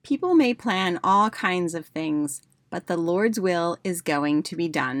People may plan all kinds of things, but the Lord's will is going to be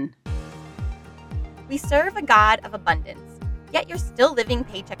done. We serve a God of abundance, yet you're still living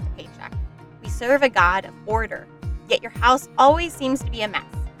paycheck to paycheck. We serve a God of order, yet your house always seems to be a mess.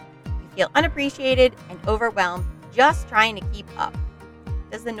 You feel unappreciated and overwhelmed just trying to keep up.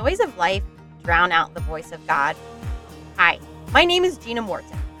 Does the noise of life drown out the voice of God? Hi, my name is Gina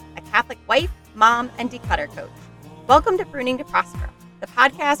Morton, a Catholic wife, mom, and declutter coach. Welcome to Pruning to Prosper, the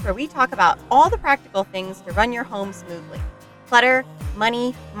podcast where we talk about all the practical things to run your home smoothly. Clutter,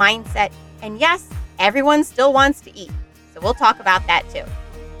 money, mindset, and yes, everyone still wants to eat, so we'll talk about that too.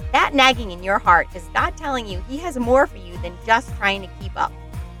 That nagging in your heart is God telling you He has more for you than just trying to keep up.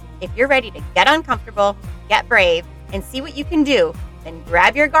 If you're ready to get uncomfortable, get brave, and see what you can do, then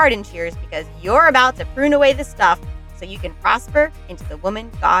grab your garden shears because you're about to prune away the stuff so you can prosper into the woman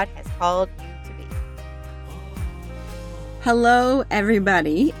God has called you to be. Hello,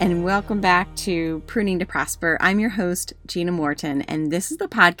 everybody, and welcome back to Pruning to Prosper. I'm your host, Gina Morton, and this is the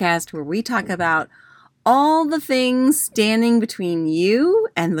podcast where we talk about all the things standing between you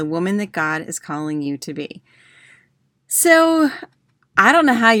and the woman that God is calling you to be. So, I don't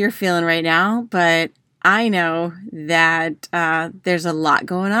know how you're feeling right now, but I know that there's a lot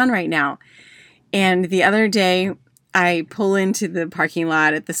going on right now. And the other day, I pull into the parking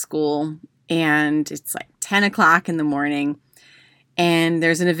lot at the school, and it's like 10 o'clock in the morning, and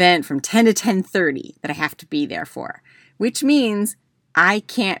there's an event from 10 to 10:30 that I have to be there for, which means I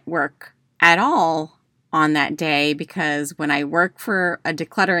can't work at all on that day because when I work for a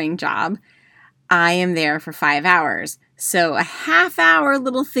decluttering job, I am there for 5 hours. So a half-hour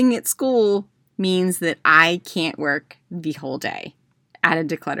little thing at school means that I can't work the whole day at a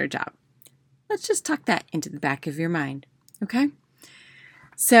declutter job. Let's just tuck that into the back of your mind, okay?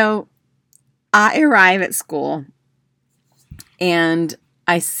 So I arrive at school and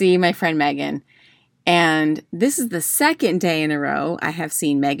I see my friend Megan. And this is the second day in a row I have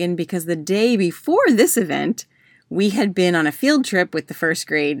seen Megan because the day before this event, we had been on a field trip with the first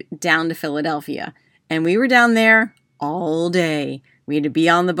grade down to Philadelphia. And we were down there all day. We had to be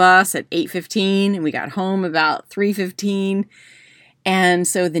on the bus at 8:15 and we got home about 3:15. And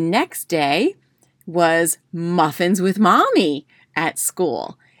so the next day was Muffins with Mommy at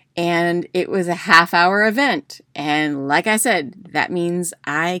school. And it was a half-hour event. And like I said, that means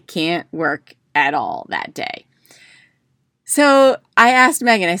I can't work at all that day. So I asked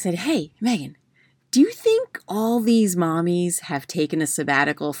Megan, I said, hey, Megan, do you think all these mommies have taken a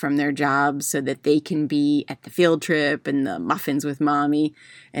sabbatical from their jobs so that they can be at the field trip and the Muffins with Mommy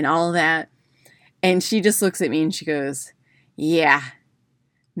and all that? And she just looks at me and she goes, yeah,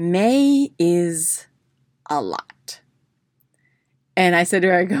 May is a lot. And I said to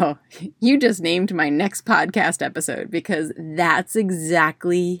her, I go, you just named my next podcast episode because that's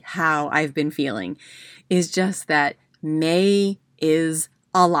exactly how I've been feeling, is just that May is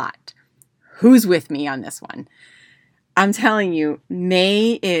a lot. Who's with me on this one? I'm telling you,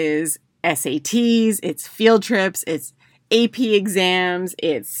 May is SATs, it's field trips, it's AP exams,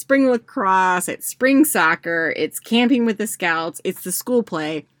 it's spring lacrosse, it's spring soccer, it's camping with the Scouts, it's the school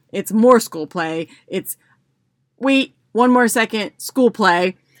play, it's more school play, it's, wait, one more second, school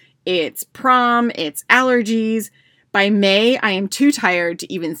play, it's prom, it's allergies. By May, I am too tired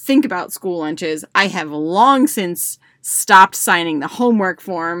to even think about school lunches. I have long since stopped signing the homework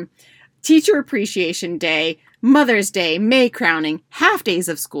form. Teacher Appreciation Day, Mother's Day, May crowning, half days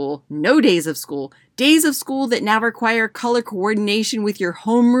of school, no days of school that now require color coordination with your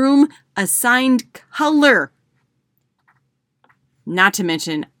homeroom assigned color. Not to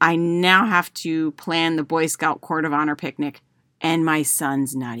mention, I now have to plan the Boy Scout Court of Honor picnic, and my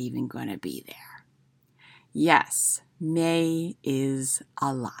son's not even going to be there. Yes, May is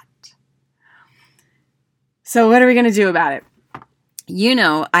a lot. So what are we going to do about it? You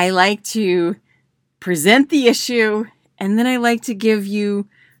know, I like to present the issue, and then I like to give you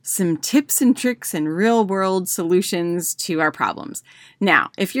some tips and tricks and real-world solutions to our problems. Now,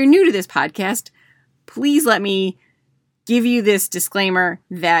 if you're new to this podcast, please let me give you this disclaimer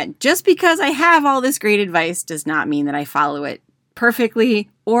that just because I have all this great advice does not mean that I follow it perfectly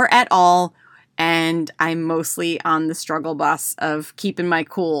or at all, and I'm mostly on the struggle bus of keeping my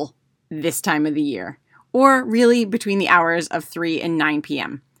cool this time of the year, or really between the hours of 3 and 9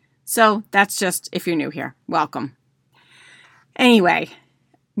 p.m. So that's just if you're new here. Welcome. Anyway,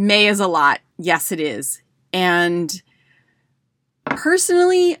 May is a lot. Yes, it is. And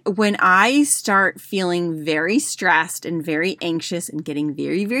personally, when I start feeling very stressed and very anxious and getting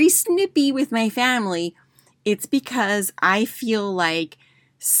very, very snippy with my family, it's because I feel like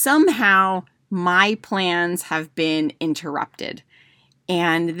somehow my plans have been interrupted.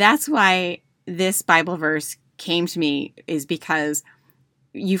 And that's why this Bible verse came to me, is because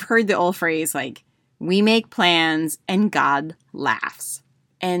you've heard the old phrase, like, we make plans and God laughs.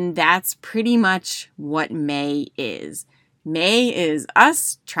 And that's pretty much what May is. May is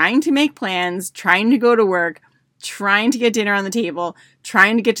us trying to make plans, trying to go to work, trying to get dinner on the table,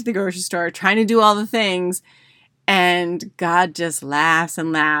 trying to get to the grocery store, trying to do all the things. And God just laughs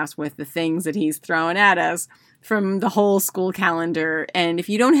and laughs with the things that he's throwing at us from the whole school calendar. And if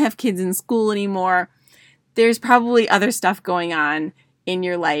you don't have kids in school anymore, there's probably other stuff going on in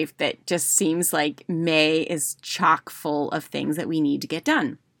your life that just seems like May is chock full of things that we need to get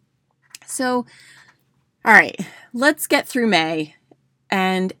done. So, all right, let's get through May.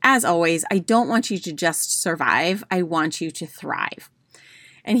 And as always, I don't want you to just survive. I want you to thrive.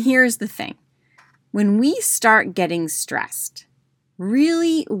 And here's the thing. When we start getting stressed,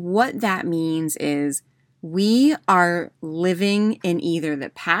 really what that means is we are living in either the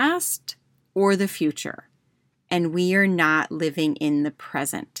past or the future, and we are not living in the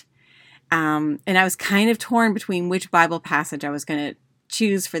present. And I was kind of torn between which Bible passage I was going to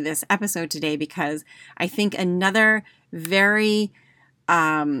choose for this episode today, because I think another very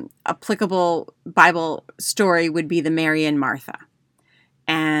applicable Bible story would be the Mary and Martha.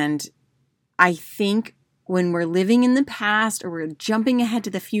 And I think when we're living in the past, or we're jumping ahead to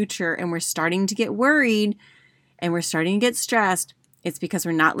the future, and we're starting to get worried and we're starting to get stressed, it's because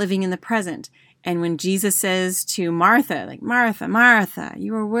we're not living in the present. And when Jesus says to Martha, like, Martha, Martha,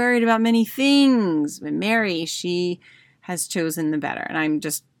 you are worried about many things, but Mary, she has chosen the better. And I'm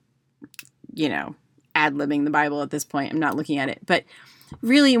just, ad-libbing the Bible at this point. I'm not looking at it. But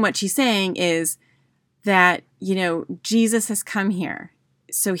really what she's saying is that, Jesus has come here.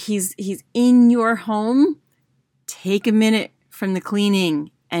 So he's in your home. Take a minute from the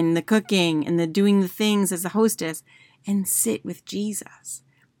cleaning and the cooking and the doing the things as a hostess and sit with Jesus.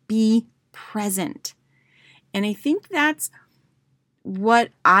 Be present. And I think that's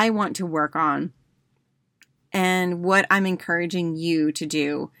what I want to work on, and what I'm encouraging you to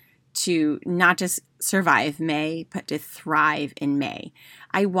do, to not just survive May, but to thrive in May.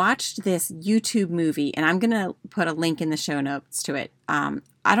 I watched this YouTube movie, and I'm going to put a link in the show notes to it.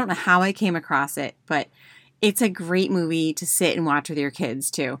 I don't know how I came across it, but it's a great movie to sit and watch with your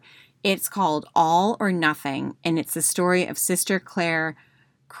kids too. It's called All or Nothing, and it's the story of Sister Claire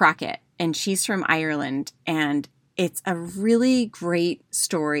Crockett, and she's from Ireland. And it's a really great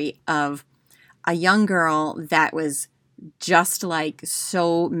story of a young girl that was just like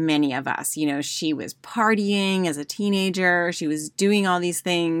so many of us. She was partying as a teenager. She was doing all these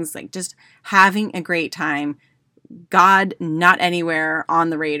things, like just having a great time. God not anywhere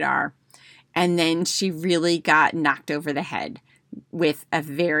on the radar. And then she really got knocked over the head with a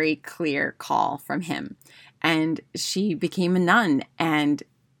very clear call from him. And she became a nun. And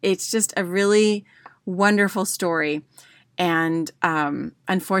it's just a really wonderful story. And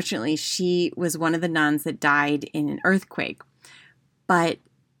unfortunately, she was one of the nuns that died in an earthquake. But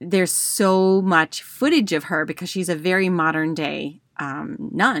there's so much footage of her because she's a very modern day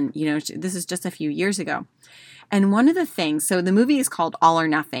nun. This is just a few years ago. And one of the things, so the movie is called All or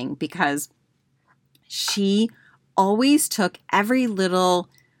Nothing because she always took every little,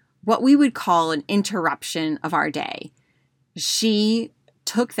 what we would call an interruption of our day. She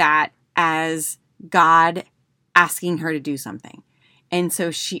took that as God asking her to do something. And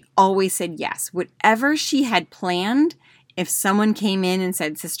so she always said yes. Whatever she had planned, if someone came in and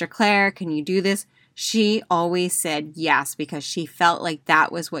said, Sister Claire, can you do this? She always said yes, because she felt like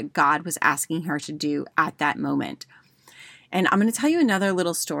that was what God was asking her to do at that moment. And I'm going to tell you another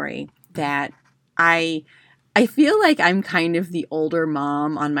little story that I feel like I'm kind of the older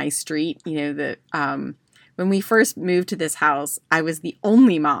mom on my street. When we first moved to this house, I was the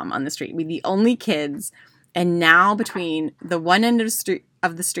only mom on the street. We were the only kids. And now between the one end of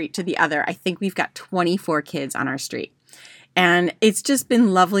the street to the other, I think we've got 24 kids on our street. And it's just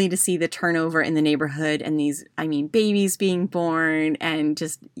been lovely to see the turnover in the neighborhood and these, babies being born and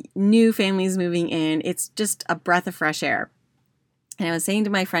just new families moving in. It's just a breath of fresh air. And I was saying to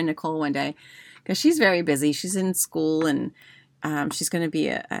my friend Nicole one day, because she's very busy, she's in school and she's going to be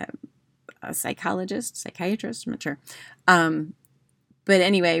a psychiatrist, I'm not sure. But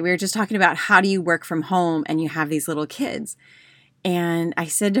anyway, we were just talking about how do you work from home and you have these little kids. And I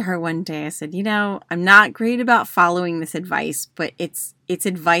said to her one day, I said, I'm not great about following this advice, but it's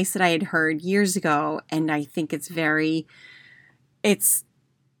advice that I had heard years ago. And I think it's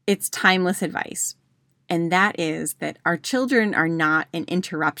timeless advice. And that is that our children are not an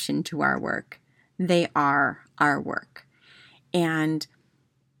interruption to our work. They are our work. And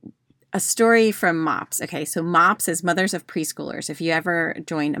a story from MOPS. Okay, so MOPS is Mothers of Preschoolers. If you ever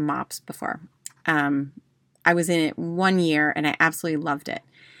joined a MOPS before, I was in it 1 year and I absolutely loved it.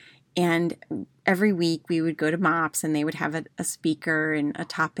 And every week we would go to MOPS and they would have a speaker and a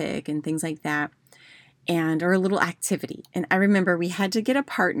topic and things like that, or a little activity. And I remember we had to get a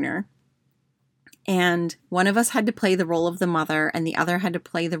partner, and one of us had to play the role of the mother and the other had to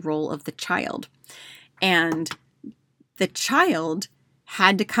play the role of the child. And the child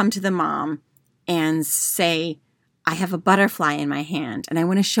had to come to the mom and say, I have a butterfly in my hand and I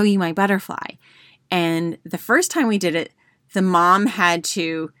want to show you my butterfly. And the first time we did it, the mom had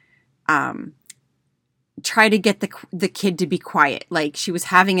to try to get the kid to be quiet. Like she was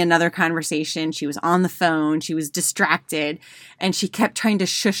having another conversation. She was on the phone. She was distracted and she kept trying to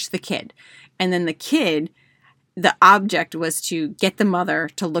shush the kid. And then the kid, the object was to get the mother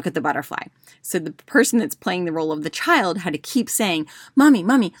to look at the butterfly. So the person that's playing the role of the child had to keep saying, Mommy,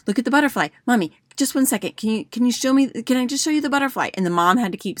 look at the butterfly. Mommy, just 1 second. Can you show me? Can I just show you the butterfly? And the mom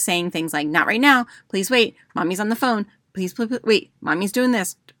had to keep saying things like, not right now. Please wait. Mommy's on the phone. Please wait. Mommy's doing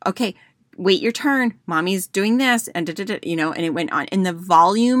this. Okay. Wait your turn. Mommy's doing this. And and it went on. And the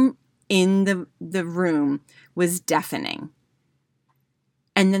volume in the room was deafening.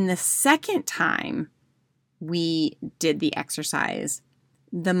 And then the second time we did the exercise,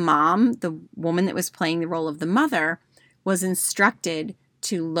 the mom, the woman that was playing the role of the mother, was instructed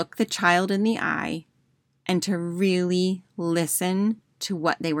to look the child in the eye and to really listen to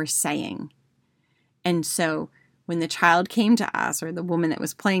what they were saying. And so when the child came to us, or the woman that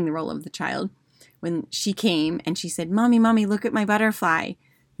was playing the role of the child, when she came and she said, Mommy, look at my butterfly,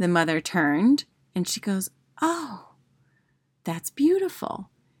 the mother turned and she goes, oh, that's beautiful.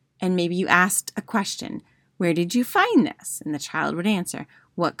 And maybe you asked a question. Where did you find this? And the child would answer,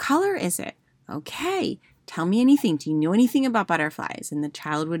 what color is it? Okay, tell me anything. Do you know anything about butterflies? And the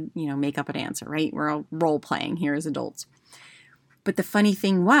child would, make up an answer, right? We're all role playing here as adults. But the funny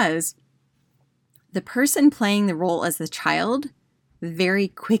thing was, the person playing the role as the child very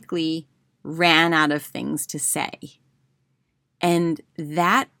quickly ran out of things to say. And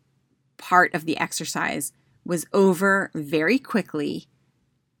that part of the exercise was over very quickly,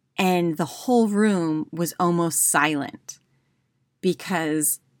 and the whole room was almost silent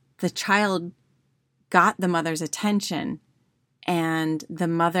because the child got the mother's attention, and the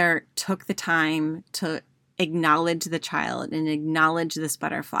mother took the time to acknowledge the child and acknowledge this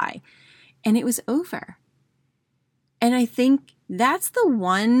butterfly, and it was over. And I think that's the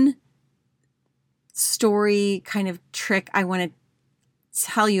one story kind of trick I want to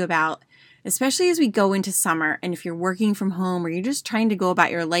tell you about, especially as we go into summer. And if you're working from home or you're just trying to go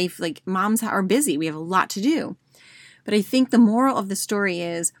about your life, like moms are busy, we have a lot to do. But I think the moral of the story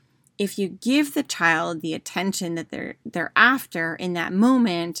is, if you give the child the attention that they're after in that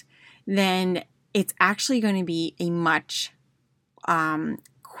moment, then it's actually going to be a much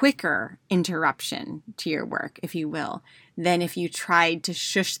quicker interruption to your work, if you will, than if you tried to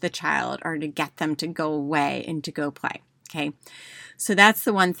shush the child or to get them to go away and to go play. Okay, so that's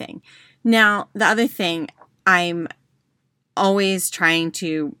the one thing. Now, the other thing I'm always trying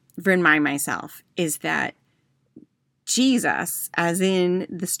to remind myself is that Jesus, as in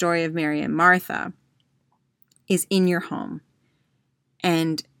the story of Mary and Martha, is in your home.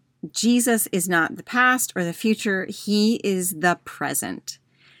 And Jesus is not the past or the future. He is the present.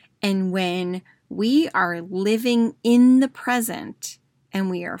 And when we are living in the present and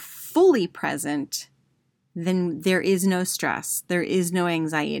we are fully present, then there is no stress. There is no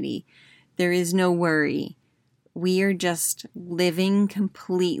anxiety. There is no worry. We are just living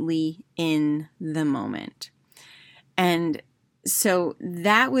completely in the moment. And so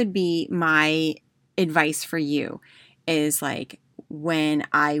that would be my advice for you, is like, when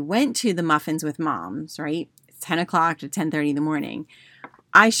I went to the Muffins with Moms, right? 10 o'clock to 10:30 in the morning,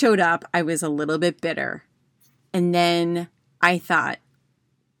 I showed up, I was a little bit bitter. And then I thought,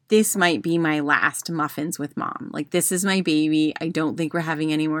 this might be my last Muffins with Mom. Like, this is my baby. I don't think we're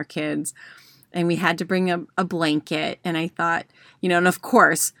having any more kids. And we had to bring a blanket. And I thought, and of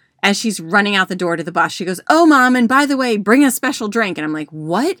course, as she's running out the door to the bus, she goes, oh, Mom, and by the way, bring a special drink. And I'm like,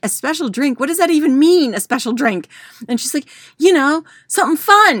 what? A special drink? What does that even mean, a special drink? And she's like, something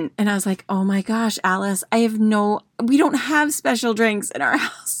fun. And I was like, oh my gosh, Alice, we don't have special drinks in our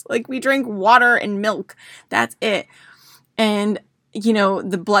house. Like, we drink water and milk. That's it. And,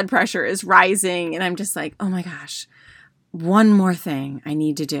 the blood pressure is rising. And I'm just like, oh my gosh, one more thing I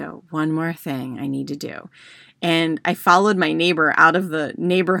need to do. One more thing I need to do. And I followed my neighbor out of the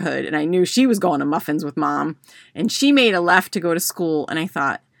neighborhood, and I knew she was going to Muffins with Mom, and she made a left to go to school. And I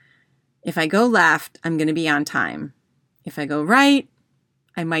thought, if I go left, I'm going to be on time. If I go right,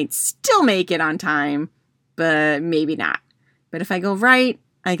 I might still make it on time, but maybe not. But if I go right,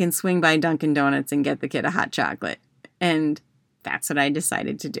 I can swing by Dunkin' Donuts and get the kid a hot chocolate. And that's what I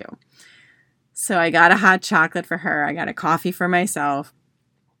decided to do. So I got a hot chocolate for her. I got a coffee for myself.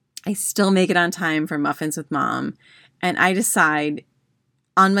 I still make it on time for muffins with mom. And I decide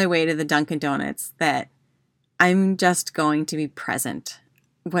on my way to the Dunkin' Donuts that I'm just going to be present.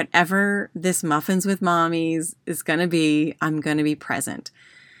 Whatever this muffins with mommies is going to be, I'm going to be present.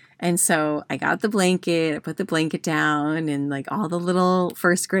 And so I got the blanket, I put the blanket down, and like all the little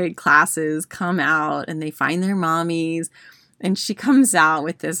first grade classes come out and they find their mommies. And she comes out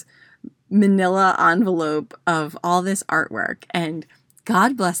with this manila envelope of all this artwork. And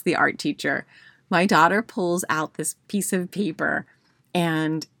God bless the art teacher. My daughter pulls out this piece of paper,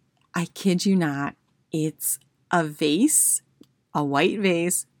 and I kid you not, it's a vase, a white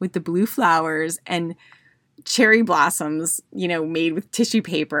vase with the blue flowers and cherry blossoms, made with tissue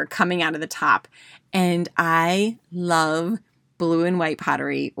paper coming out of the top. And I love blue and white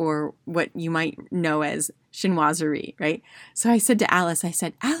pottery, or what you might know as chinoiserie, right? So I said to Alice,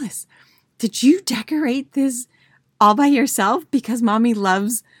 Alice, did you decorate this all by yourself because mommy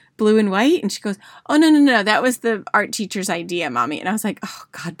loves blue and white? And she goes, oh, no. That was the art teacher's idea, mommy. And I was like, oh,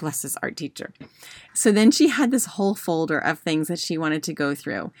 God bless this art teacher. So then she had this whole folder of things that she wanted to go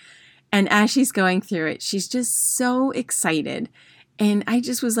through. And as she's going through it, she's just so excited. And I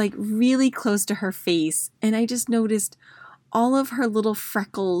just was like really close to her face. And I just noticed all of her little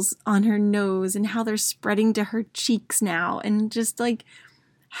freckles on her nose and how they're spreading to her cheeks now. And just like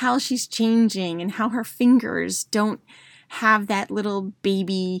how she's changing and how her fingers don't have that little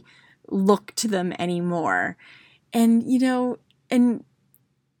baby look to them anymore. And, and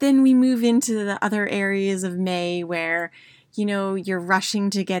then we move into the other areas of May where, you're rushing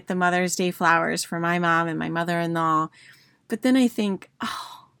to get the Mother's Day flowers for my mom and my mother-in-law. But then I think,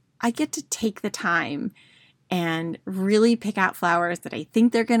 I get to take the time and really pick out flowers that I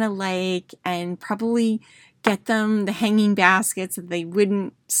think they're going to like, and probably get them the hanging baskets that they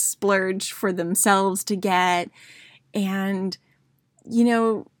wouldn't splurge for themselves to get. And,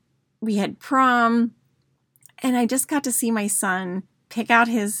 we had prom, and I just got to see my son pick out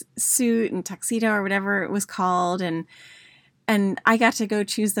his suit and tuxedo or whatever it was called. And I got to go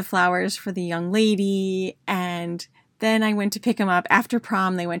choose the flowers for the young lady. And then I went to pick him up after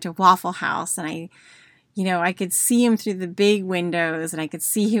prom. They went to Waffle House, and I could see him through the big windows, and I could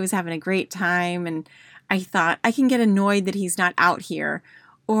see he was having a great time. And I thought, I can get annoyed that he's not out here,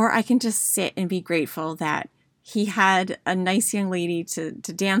 or I can just sit and be grateful that he had a nice young lady to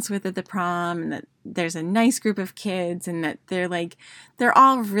dance with at the prom, and that there's a nice group of kids, and that they're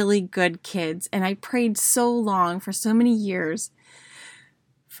all really good kids. And I prayed so long for so many years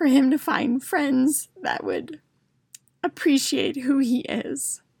for him to find friends that would appreciate who he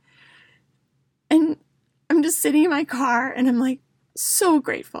is. And I'm just sitting in my car, and I'm like so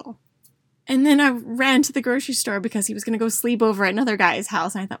grateful. And then I ran to the grocery store because he was going to go sleep over at another guy's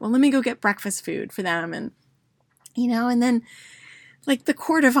house. And I thought, well, let me go get breakfast food for them. And, and then like the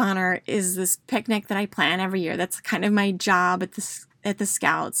Court of Honor is this picnic that I plan every year. That's kind of my job at the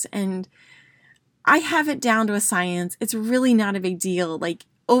Scouts. And I have it down to a science. It's really not a big deal. Like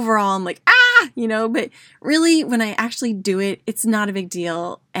overall, I'm like, but really when I actually do it, it's not a big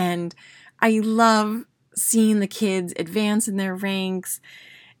deal. And I love seeing the kids advance in their ranks.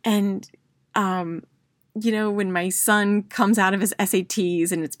 And, when my son comes out of his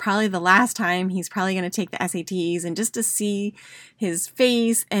SATs, and it's probably the last time he's probably going to take the SATs, and just to see his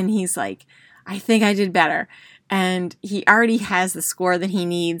face, and he's like, I think I did better. And he already has the score that he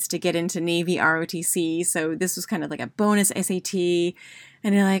needs to get into Navy ROTC. So this was kind of like a bonus SAT.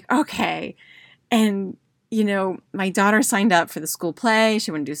 And you're like, okay. And, my daughter signed up for the school play.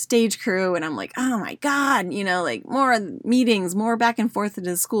 She wanted to do stage crew. And I'm like, oh my God, like more meetings, more back and forth to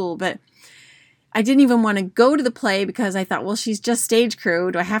the school. But I didn't even want to go to the play because I thought, well, she's just stage crew.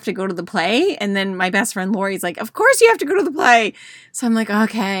 Do I have to go to the play? And then my best friend Lori's like, of course you have to go to the play. So I'm like,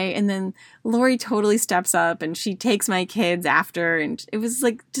 okay. And then Lori totally steps up, and she takes my kids after. And it was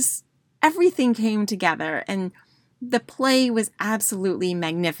like just everything came together. And the play was absolutely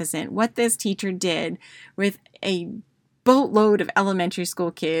magnificent. What this teacher did with a boatload of elementary school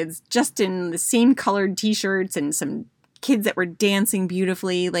kids, just in the same colored t-shirts and some kids that were dancing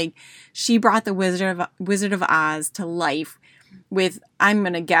beautifully. Like, she brought the Wizard of Oz to life with, I'm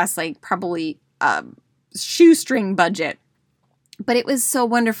going to guess, like probably a shoestring budget. But it was so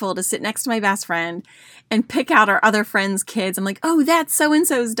wonderful to sit next to my best friend and pick out our other friends' kids. I'm like, oh, that's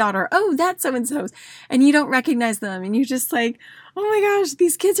so-and-so's daughter. Oh, that's so-and-so's. And you don't recognize them. And you're just like, oh my gosh,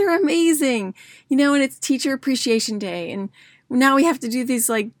 these kids are amazing. And it's Teacher Appreciation Day. And now we have to do these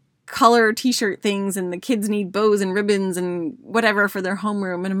like color t-shirt things, and the kids need bows and ribbons and whatever for their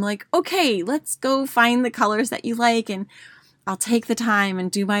homeroom. And I'm like, okay, let's go find the colors that you like, and I'll take the time and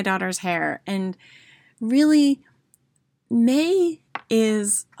do my daughter's hair. And really, May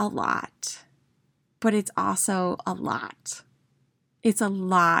is a lot, but it's also a lot. It's a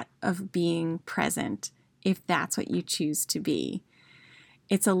lot of being present if that's what you choose to be.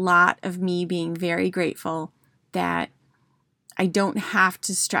 It's a lot of me being very grateful that I don't have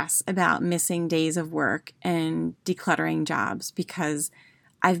to stress about missing days of work and decluttering jobs, because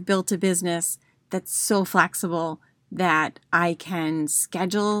I've built a business that's so flexible that I can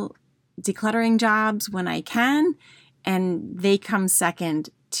schedule decluttering jobs when I can, and they come second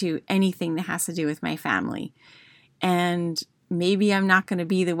to anything that has to do with my family. And maybe I'm not going to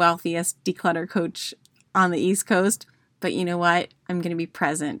be the wealthiest declutter coach on the East Coast, but you know what? I'm going to be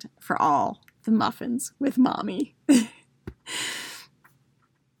present for all the muffins with mommy.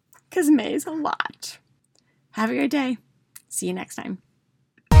 Because May's a lot. Have a great day. See you next time.